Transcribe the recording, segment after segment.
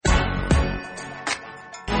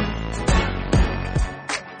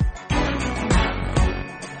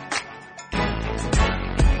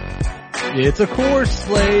It's a Coors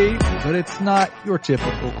Slate, but it's not your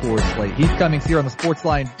typical Coors Slate. Heath Cummings here on the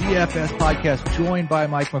Sportsline DFS podcast, joined by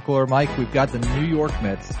Mike McClure. Mike, we've got the New York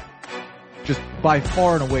Mets, just by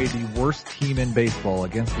far and away the worst team in baseball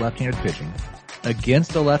against left-handed pitching,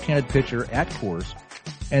 against a left-handed pitcher at Coors,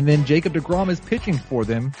 and then Jacob deGrom is pitching for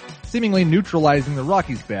them, seemingly neutralizing the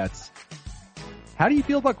Rockies' bats. How do you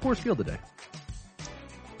feel about Coors Field today?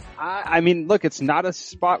 I mean, look, it's not a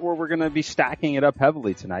spot where we're going to be stacking it up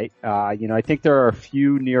heavily tonight. I think there are a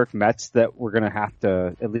few New York Mets that we're going to have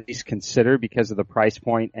to at least consider because of the price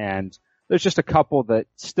point, and there's just a couple that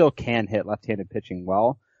still can hit left-handed pitching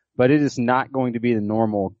well, but it is not going to be the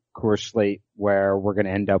normal Coors Slate where we're going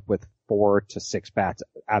to end up with 4 to 6 bats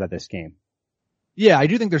out of this game. Yeah, I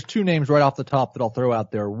do think there's two names right off the top that I'll throw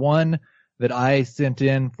out there. One that I sent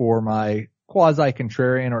in for my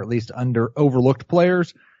quasi-contrarian or at least overlooked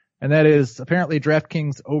players, and that is apparently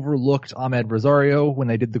DraftKings overlooked Ahmed Rosario when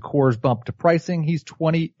they did the Coors bump to pricing. He's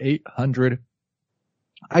 $2,800.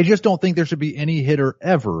 I just don't think there should be any hitter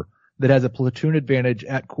ever that has a platoon advantage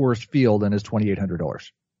at Coors Field and is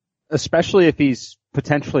 $2,800. Especially if he's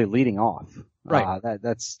potentially leading off. Right.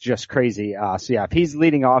 That's just crazy. So yeah, if he's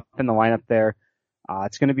leading off in the lineup there,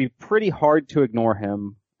 it's going to be pretty hard to ignore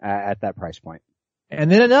him at that price point. And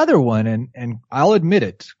then another one, and I'll admit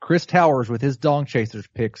it, Chris Towers with his Dong Chasers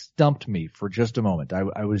pick stumped me for just a moment.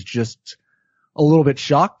 I was just a little bit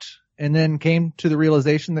shocked and then came to the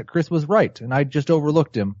realization that Chris was right and I just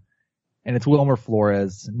overlooked him. And it's Wilmer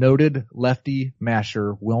Flores, noted lefty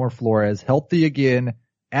masher. Wilmer Flores, healthy again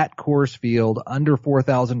at Coors Field, under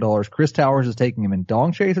 $4,000. Chris Towers is taking him in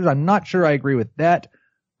Dong Chasers. I'm not sure I agree with that,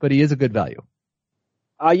 but he is a good value.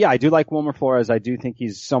 Yeah, I do like Wilmer Flores. I do think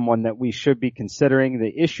he's someone that we should be considering.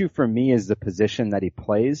 The issue for me is the position that he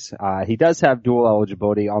plays. He does have dual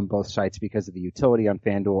eligibility on both sites because of the utility on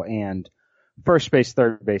FanDuel and first base,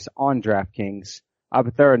 third base on DraftKings.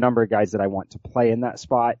 But there are a number of guys that I want to play in that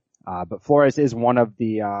spot. But Flores is one of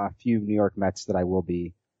the few New York Mets that I will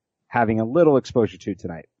be having a little exposure to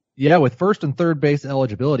tonight. Yeah, with first and third base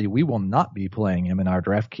eligibility, we will not be playing him in our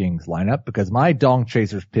DraftKings lineup because my Dong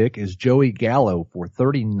Chasers pick is Joey Gallo for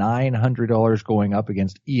 $3,900 going up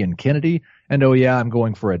against Ian Kennedy. And oh yeah, I'm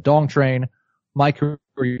going for a Dong train. Mike, who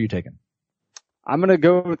are you taking? I'm going to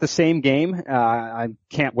go with the same game. I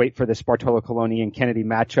can't wait for this Bartolo Colon Ian Kennedy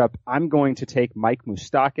matchup. I'm going to take Mike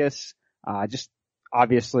Moustakas. Just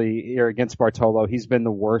obviously here against Bartolo, he's been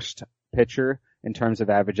the worst pitcher in terms of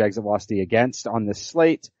average exit velocity against on this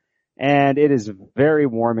slate. And it is very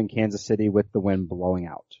warm in Kansas City with the wind blowing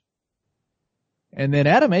out. And then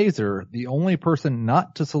Adam Azer, the only person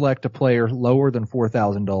not to select a player lower than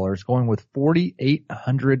 $4,000, going with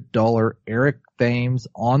 $4,800 Eric Thames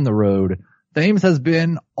on the road. Thames has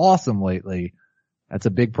been awesome lately. That's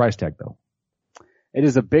a big price tag though. It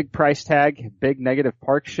is a big price tag, big negative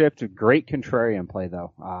park shift, great contrarian play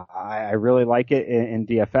though. I really like it in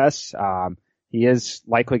DFS. He is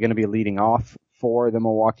likely going to be leading off for the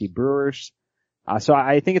Milwaukee Brewers. So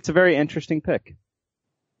I think it's a very interesting pick.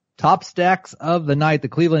 Top stacks of the night, the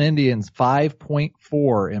Cleveland Indians,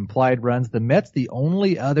 5.4 implied runs. The Mets, the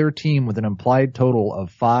only other team with an implied total of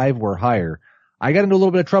 5 or higher. I got into a little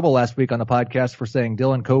bit of trouble last week on the podcast for saying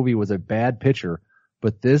Dylan Covey was a bad pitcher,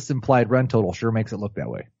 but this implied run total sure makes it look that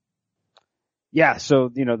way. Yeah, so,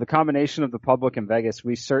 the combination of the public and Vegas,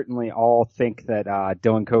 we certainly all think that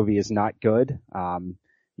Dylan Covey is not good.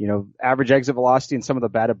 Average exit velocity and some of the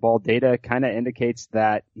batted ball data kind of indicates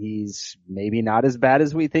that he's maybe not as bad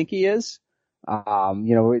as we think he is.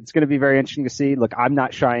 It's going to be very interesting to see. Look, I'm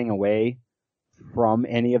not shying away from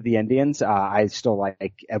any of the Indians. I still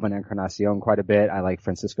like Edwin Encarnacion quite a bit. I like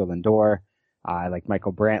Francisco Lindor. I like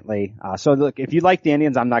Michael Brantley. So look, if you like the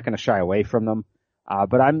Indians, I'm not going to shy away from them.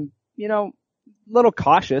 But I'm, a little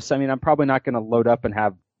cautious. I mean, I'm probably not going to load up and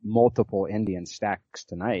have multiple Indian stacks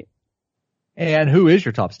tonight. And who is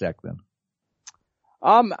your top stack then?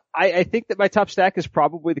 I think that my top stack is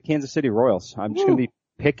probably the Kansas City Royals. I'm just going to be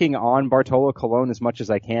picking on Bartolo Colon as much as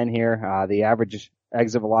I can here. The average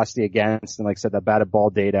exit velocity against, and like I said, the batted ball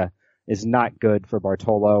data is not good for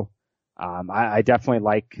Bartolo. I definitely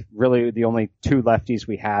like really the only two lefties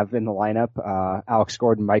we have in the lineup, Alex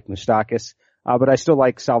Gordon, Mike Moustakas. But I still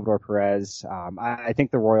like Salvador Perez. I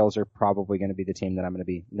think the Royals are probably going to be the team that I'm going to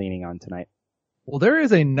be leaning on tonight. Well, there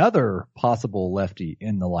is another possible lefty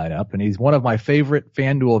in the lineup, and he's one of my favorite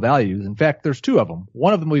FanDuel values. In fact, there's two of them.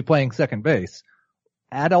 One of them will be playing second base.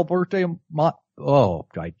 Adalberto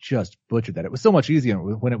I just butchered that. It was so much easier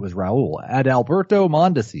when it was Raul. Adalberto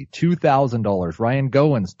Mondesi, $2,000. Ryan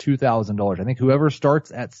Goins, $2,000. I think whoever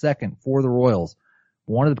starts at second for the Royals,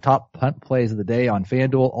 one of the top punt plays of the day on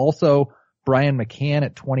FanDuel. Also, Brian McCann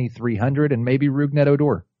at 2,300, and maybe Rougned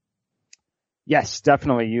Odor. Yes,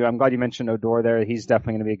 definitely. I'm glad you mentioned Odor there. He's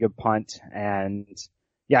definitely going to be a good punt. And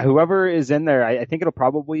yeah, whoever is in there, I think it'll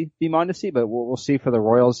probably be Mondesi, but we'll see for the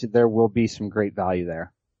Royals. There will be some great value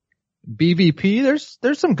there. BVP,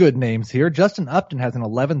 there's some good names here. Justin Upton has an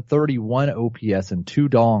 1131 OPS and 2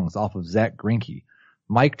 dongs off of Zach Greinke.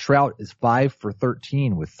 Mike Trout is 5 for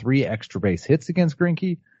 13 with 3 extra base hits against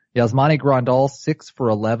Greinke. Yasmani Grandal 6 for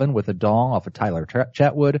 11 with a dong off of Tyler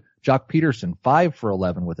Chatwood. Jock Peterson 5 for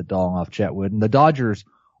 11 with a dong off Chatwood. And the Dodgers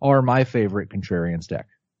are my favorite contrarian stack.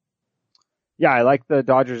 Yeah, I like the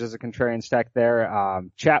Dodgers as a contrarian stack there.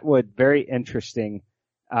 Chatwood, very interesting.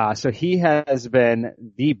 So he has been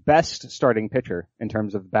the best starting pitcher in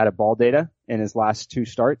terms of batted ball data in his last 2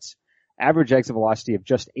 starts. Average exit velocity of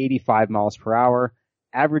just 85 miles per hour.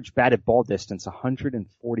 Average batted ball distance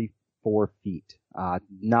 144 feet.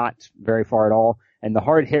 Not very far at all. And the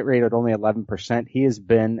hard hit rate at only 11%. He has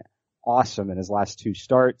been awesome in his last 2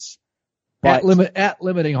 starts. But at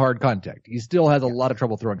limiting hard contact. He still has a lot of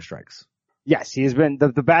trouble throwing strikes. Yes, he has been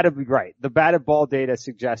the batted ball data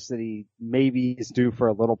suggests that he maybe is due for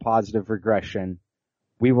a little positive regression.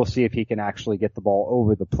 We will see if he can actually get the ball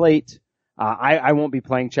over the plate. I won't be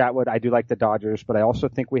playing Chatwood. I do like the Dodgers, but I also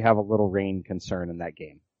think we have a little rain concern in that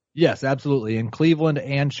game. Yes, absolutely. In Cleveland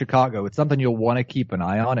and Chicago, it's something you'll want to keep an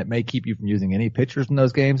eye on. It may keep you from using any pitchers in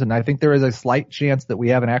those games, and I think there is a slight chance that we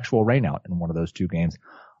have an actual rainout in one of those 2 games.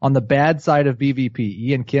 On the bad side of BVP,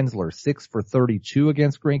 Ian Kinsler 6 for 32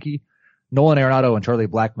 against Greinke. Nolan Arenado and Charlie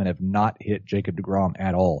Blackmon have not hit Jacob deGrom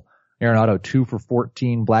at all. Arenado 2 for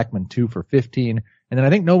 14, Blackmon 2 for 15. And then I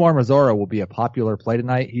think Nomar Mazara will be a popular play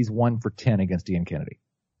tonight. He's 1 for 10 against Ian Kennedy.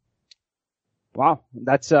 Wow.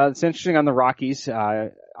 That's interesting on the Rockies.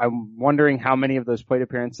 I'm wondering how many of those plate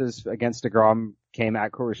appearances against deGrom came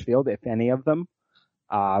at Coors Field, if any of them.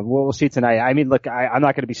 We'll see tonight. I mean, look, I'm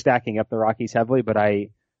not going to be stacking up the Rockies heavily, but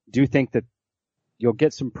I do think that you'll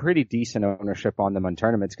get some pretty decent ownership on them on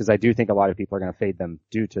tournaments because I do think a lot of people are going to fade them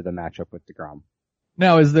due to the matchup with deGrom.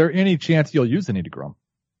 Now, is there any chance you'll use any deGrom?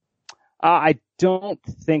 I don't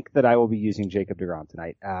think that I will be using Jacob deGrom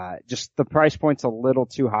tonight. Just the price point's a little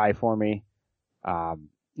too high for me. I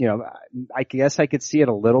guess I could see it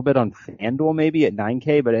a little bit on FanDuel maybe at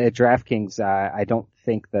 9K, but at DraftKings, I don't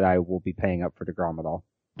think that I will be paying up for deGrom at all.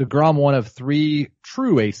 deGrom, one of 3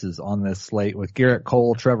 true aces on this slate with Garrett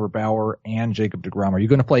Cole, Trevor Bauer, and Jacob deGrom. Are you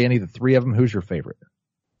going to play any of the 3 of them? Who's your favorite?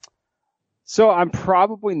 So I'm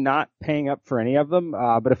probably not paying up for any of them,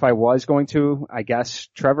 but if I was going to, I guess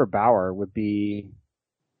Trevor Bauer would be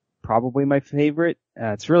probably my favorite.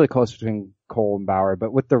 It's really close between Cole and Bauer,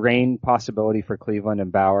 but with the rain possibility for Cleveland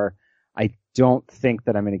and Bauer, I don't think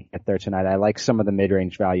that I'm going to get there tonight. I like some of the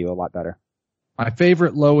mid-range value a lot better. My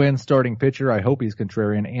favorite low-end starting pitcher, I hope he's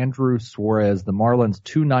contrarian, Andrew Suarez. The Marlins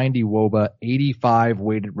 290 WOBA, 85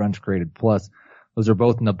 weighted runs created plus. Those are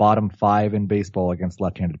both in the bottom 5 in baseball against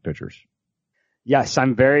left-handed pitchers. Yes,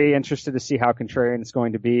 I'm very interested to see how contrarian it's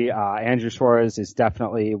going to be. Andrew Suarez is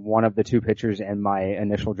definitely one of the 2 pitchers in my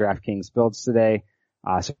initial DraftKings builds today.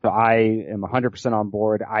 So I am 100% on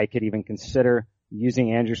board. I could even consider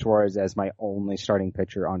using Andrew Suarez as my only starting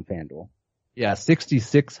pitcher on FanDuel. Yeah,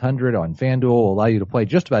 6,600 on FanDuel will allow you to play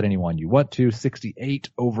just about anyone you want to. 68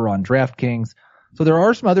 over on DraftKings. So there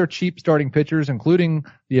are some other cheap starting pitchers, including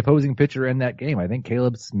the opposing pitcher in that game. I think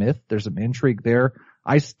Caleb Smith, there's some intrigue there.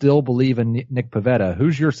 I still believe in Nick Pivetta.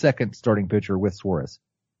 Who's your second starting pitcher with Suarez?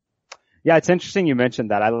 Yeah, it's interesting you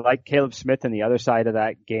mentioned that. I like Caleb Smith on the other side of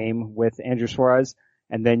that game with Andrew Suarez.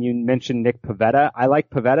 And then you mentioned Nick Pivetta. I like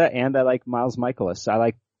Pivetta and I like Miles Michaelis. I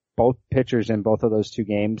like both pitchers in both of those 2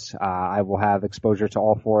 games. I will have exposure to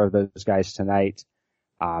all 4 of those guys tonight.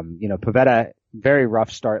 Pivetta, very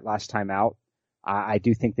rough start last time out. I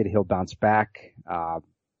do think that he'll bounce back.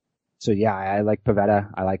 So yeah, I like Pivetta.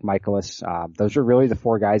 I like Michaelis. Those are really the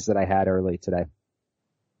 4 guys that I had early today.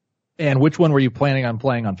 And which one were you planning on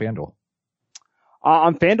playing on FanDuel?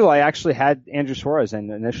 On FanDuel, I actually had Andrew Suarez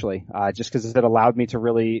in initially, just because it allowed me to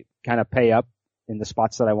really kind of pay up in the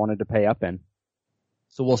spots that I wanted to pay up in.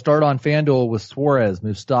 So we'll start on FanDuel with Suarez,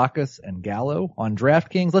 Moustakas, and Gallo. On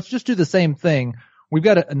DraftKings, let's just do the same thing. We've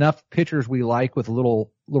got enough pitchers we like with a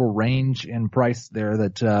little range in price there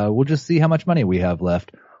that we'll just see how much money we have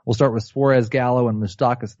left. We'll start with Suarez, Gallo, and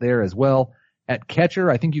Moustakas there as well. At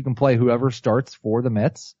catcher, I think you can play whoever starts for the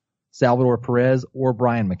Mets, Salvador Perez or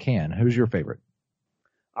Brian McCann. Who's your favorite?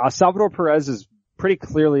 Salvador Perez is pretty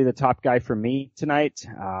clearly the top guy for me tonight.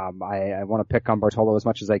 I want to pick on Bartolo as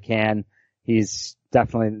much as I can. He's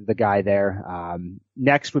definitely the guy there.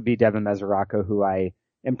 Next would be Devin Mesoraco, who I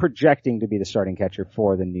am projecting to be the starting catcher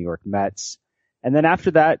for the New York Mets. And then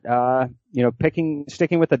after that,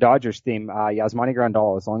 sticking with the Dodgers theme, Yasmani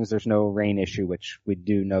Grandal, as long as there's no rain issue, which we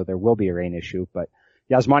do know there will be a rain issue, but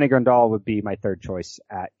Yasmani Grandal would be my third choice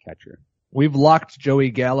at catcher. We've locked Joey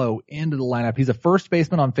Gallo into the lineup. He's a first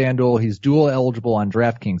baseman on FanDuel. He's dual eligible on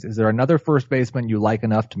DraftKings. Is there another first baseman you like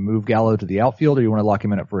enough to move Gallo to the outfield, or you want to lock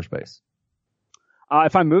him in at first base?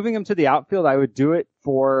 If I'm moving him to the outfield, I would do it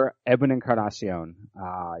for Edwin Encarnacion.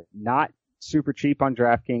 Not super cheap on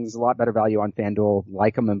DraftKings, a lot better value on FanDuel.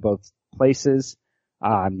 Like him in both places.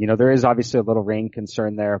 There is obviously a little rain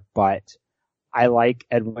concern there, but I like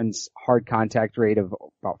Edwin's hard contact rate of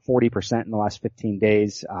about 40% in the last 15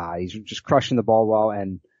 days. He's just crushing the ball well.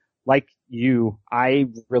 And like you, I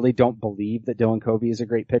really don't believe that Dylan Covey is a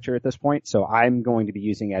great pitcher at this point. So I'm going to be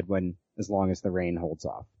using Edwin as long as the rain holds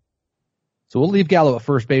off. So we'll leave Gallo at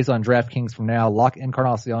first base on DraftKings from now, lock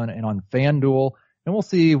Encarnacion in on FanDuel, and we'll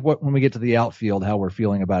see when we get to the outfield, how we're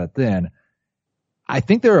feeling about it then. I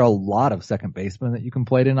think there are a lot of second basemen that you can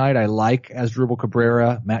play tonight. I like Asdrubal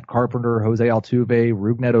Cabrera, Matt Carpenter, Jose Altuve,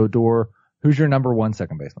 Rougned Odor. Who's your number one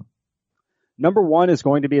second baseman? Number one is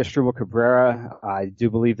going to be Asdrubal Cabrera. I do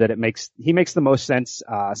believe that he makes the most sense.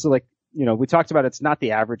 We talked about it's not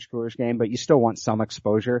the average Coors game, but you still want some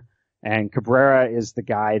exposure. And Cabrera is the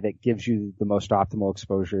guy that gives you the most optimal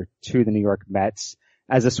exposure to the New York Mets.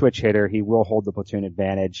 As a switch hitter, he will hold the platoon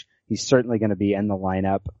advantage. He's certainly going to be in the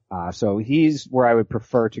lineup. So he's where I would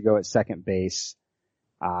prefer to go at second base.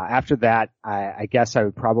 After that, I guess I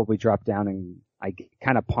would probably drop down and I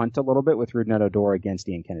kind of punt a little bit with Rougned Odor against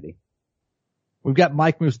Ian Kennedy. We've got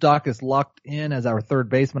Mike Moustakas locked in as our third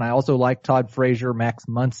baseman. I also like Todd Frazier, Max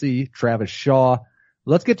Muncy, Travis Shaw.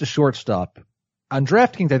 Let's get to shortstop. On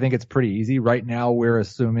DraftKings, I think it's pretty easy. Right now, we're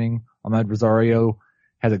assuming Ahmed Rosario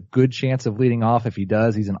has a good chance of leading off. If he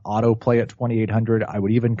does, he's an auto play at 2,800. I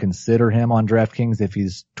would even consider him on DraftKings if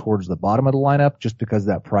he's towards the bottom of the lineup, just because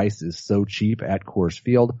that price is so cheap at Coors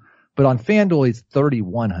Field. But on FanDuel, he's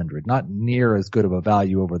 3,100, not near as good of a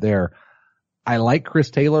value over there. I like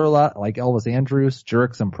Chris Taylor a lot. I like Elvis Andrus,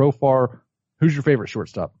 Jurickson Profar. Who's your favorite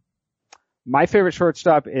shortstop? My favorite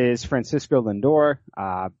shortstop is Francisco Lindor.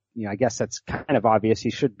 I guess that's kind of obvious. He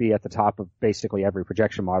should be at the top of basically every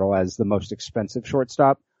projection model as the most expensive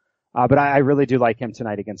shortstop. But I really do like him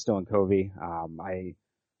tonight against Dylan Covey. I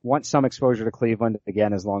want some exposure to Cleveland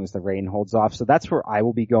again, as long as the rain holds off. So that's where I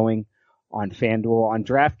will be going on FanDuel. On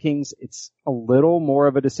DraftKings, it's a little more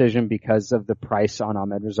of a decision because of the price on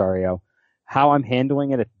Ahmed Rosario. How I'm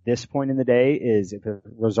handling it at this point in the day is if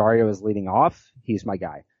Rosario is leading off, he's my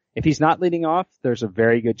guy. If he's not leading off, there's a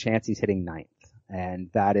very good chance he's hitting ninth. And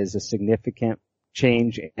that is a significant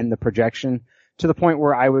change in the projection to the point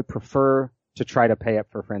where I would prefer to try to pay up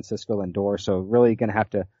for Francisco Lindor. So really going to have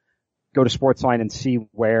to go to Sportsline and see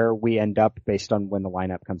where we end up based on when the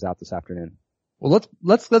lineup comes out this afternoon. Well,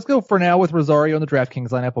 let's go for now with Rosario in the DraftKings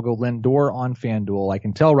lineup. We'll go Lindor on FanDuel. I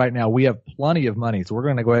can tell right now we have plenty of money, so we're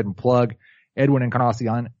going to go ahead and plug Edwin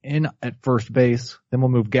Encarnacion in at first base. Then we'll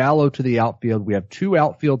move Gallo to the outfield. We have 2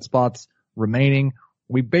 outfield spots remaining.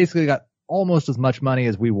 We basically got almost as much money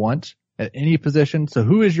as we want at any position. So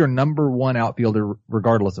who is your number one outfielder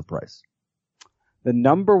regardless of price? The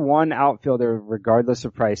number one outfielder regardless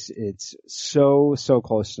of price, it's so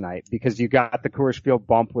close tonight because you got the Coors Field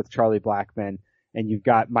bump with Charlie Blackmon and you've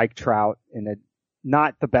got Mike Trout in a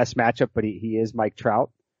not the best matchup, but he is Mike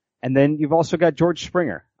Trout. And then you've also got George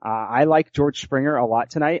Springer. I like George Springer a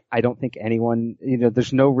lot tonight. I don't think anyone,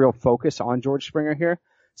 there's no real focus on George Springer here.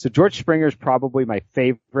 So George Springer is probably my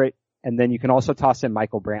favorite. And then you can also toss in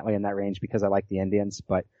Michael Brantley in that range because I like the Indians.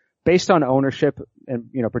 But based on ownership and,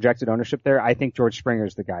 projected ownership there, I think George Springer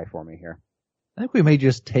is the guy for me here. I think we may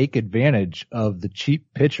just take advantage of the cheap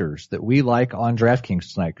pitchers that we like on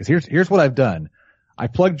DraftKings tonight. Cause here's what I've done. I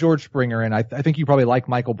plugged George Springer and I think you probably like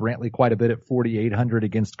Michael Brantley quite a bit at 4,800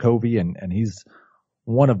 against Covey and he's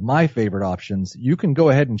one of my favorite options. You can go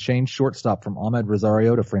ahead and change shortstop from Ahmed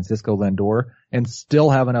Rosario to Francisco Lindor and still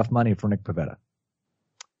have enough money for Nick Pivetta.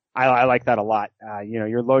 I like that a lot.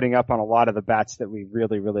 You're loading up on a lot of the bats that we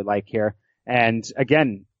really, really like here. And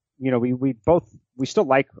again, we still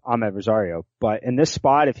like Ahmed Rosario, but in this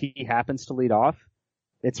spot, if he happens to lead off,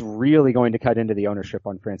 it's really going to cut into the ownership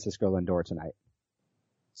on Francisco Lindor tonight.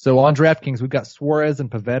 So on DraftKings, we've got Suarez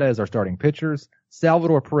and Pivetta as our starting pitchers,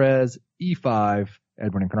 Salvador Perez, E5,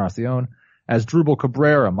 Edwin Encarnacion, Asdrubal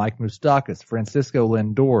Cabrera, Mike Moustakas, Francisco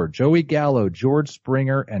Lindor, Joey Gallo, George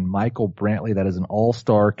Springer, and Michael Brantley. That is an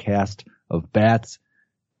all-star cast of bats.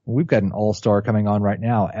 We've got an all-star coming on right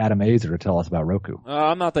now, Adam Azer, to tell us about Roku.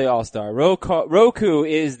 I'm not the all-star. Roku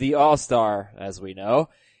is the all-star, as we know.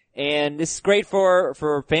 And this is great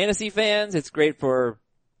for fantasy fans. It's great for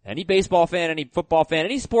any baseball fan, any football fan,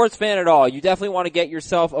 any sports fan at all, you definitely want to get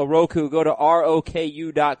yourself a Roku. Go to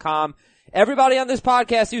ROKU.com. Everybody on this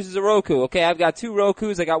podcast uses a Roku. Okay, I've got 2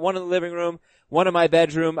 Rokus. I got one in the living room, one in my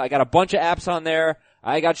bedroom. I got a bunch of apps on there.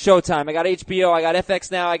 I got Showtime. I got HBO. I got FX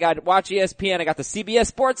Now. I got Watch ESPN. I got the CBS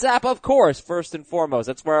Sports app, of course, first and foremost.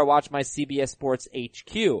 That's where I watch my CBS Sports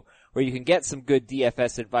HQ, where you can get some good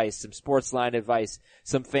DFS advice, some sports line advice,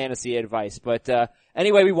 some fantasy advice. But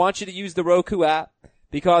anyway, we want you to use the Roku app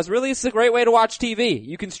because really it's a great way to watch TV.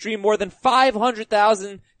 You can stream more than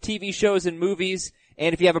 500,000 TV shows and movies.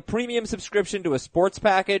 And if you have a premium subscription to a sports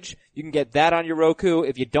package, you can get that on your Roku.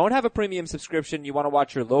 If you don't have a premium subscription, you want to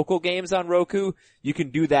watch your local games on Roku, you can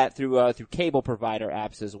do that through cable provider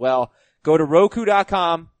apps as well. Go to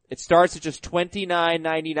Roku.com. It starts at just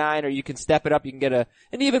 $29.99, or you can step it up. You can get an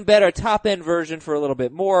even better top-end version for a little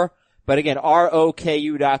bit more. But again,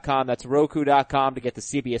 ROKU.com. That's Roku.com to get the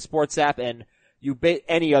CBS Sports app and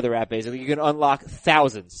any other app basically. You can unlock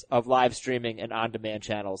thousands of live streaming and on-demand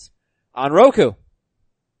channels on Roku.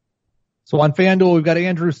 So on FanDuel, we've got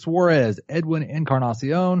Andrew Suarez, Edwin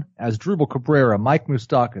Encarnacion, Asdrubal Cabrera, Mike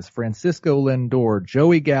Moustakas, Francisco Lindor,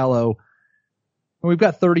 Joey Gallo. And we've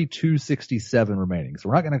got 32.67 remaining. So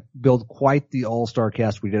we're not going to build quite the all-star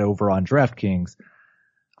cast we did over on DraftKings.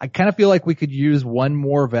 I kind of feel like we could use one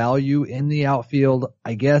more value in the outfield.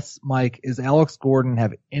 I guess, Mike, is Alex Gordon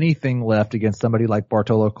have anything left against somebody like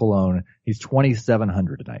Bartolo Colon? He's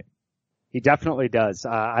 2,700 tonight. He definitely does.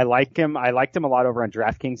 I like him. I liked him a lot over on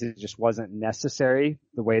DraftKings. It just wasn't necessary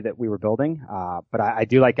the way that we were building. But I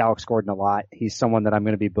do like Alex Gordon a lot. He's someone that I'm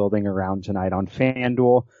going to be building around tonight on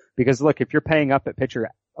FanDuel. Because look, if you're paying up at pitcher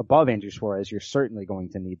above Andrew Suarez, you're certainly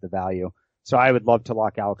going to need the value. So I would love to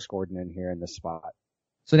lock Alex Gordon in here in this spot.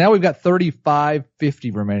 So now we've got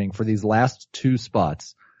 35.50 remaining for these last 2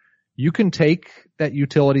 spots. You can take that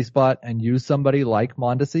utility spot and use somebody like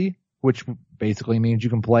Mondesi, which basically means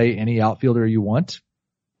you can play any outfielder you want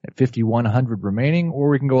at 5,100 remaining, or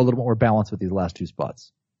we can go a little bit more balanced with these last 2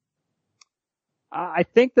 spots. I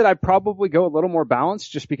think that I'd probably go a little more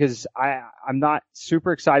balanced just because I'm not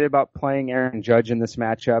super excited about playing Aaron Judge in this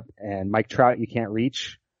matchup, and Mike Trout you can't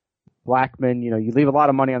reach. Blackmon, you leave a lot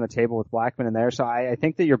of money on the table with Blackmon in there, so I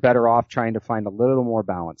think that you're better off trying to find a little more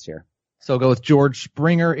balance here. So go with George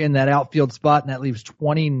Springer in that outfield spot, and that leaves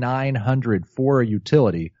 2,900 for a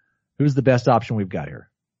utility. Who's the best option we've got here?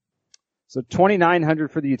 So 2,900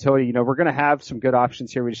 for the utility. We're going to have some good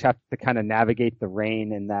options here. We just have to kind of navigate the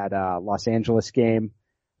rain in that Los Angeles game.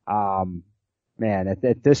 Man,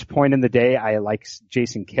 at this point in the day, I like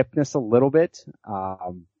Jason Kipnis a little bit.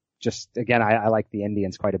 Just again, I like the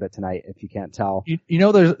Indians quite a bit tonight, if you can't tell.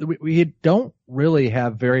 We don't really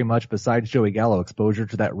have very much besides Joey Gallo exposure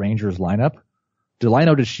to that Rangers lineup.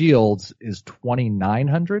 Delino DeShields is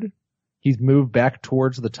 2,900. He's moved back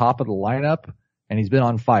towards the top of the lineup, and he's been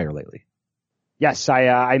on fire lately. Yes,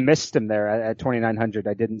 I missed him there at 2,900.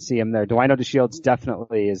 I didn't see him there. Delino DeShields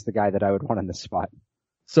definitely is the guy that I would want in this spot.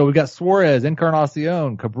 So we've got Suarez,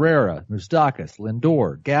 Encarnacion, Cabrera, Moustakas,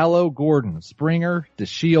 Lindor, Gallo, Gordon, Springer,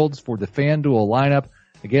 DeShields for the FanDuel lineup.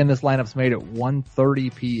 Again, this lineup's made at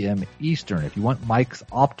 1:30 p.m. Eastern. If you want Mike's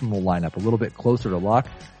optimal lineup a little bit closer to lock,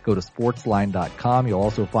 go to sportsline.com. You'll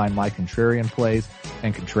also find my contrarian plays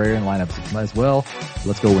and contrarian lineups as well.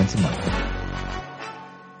 Let's go win some money.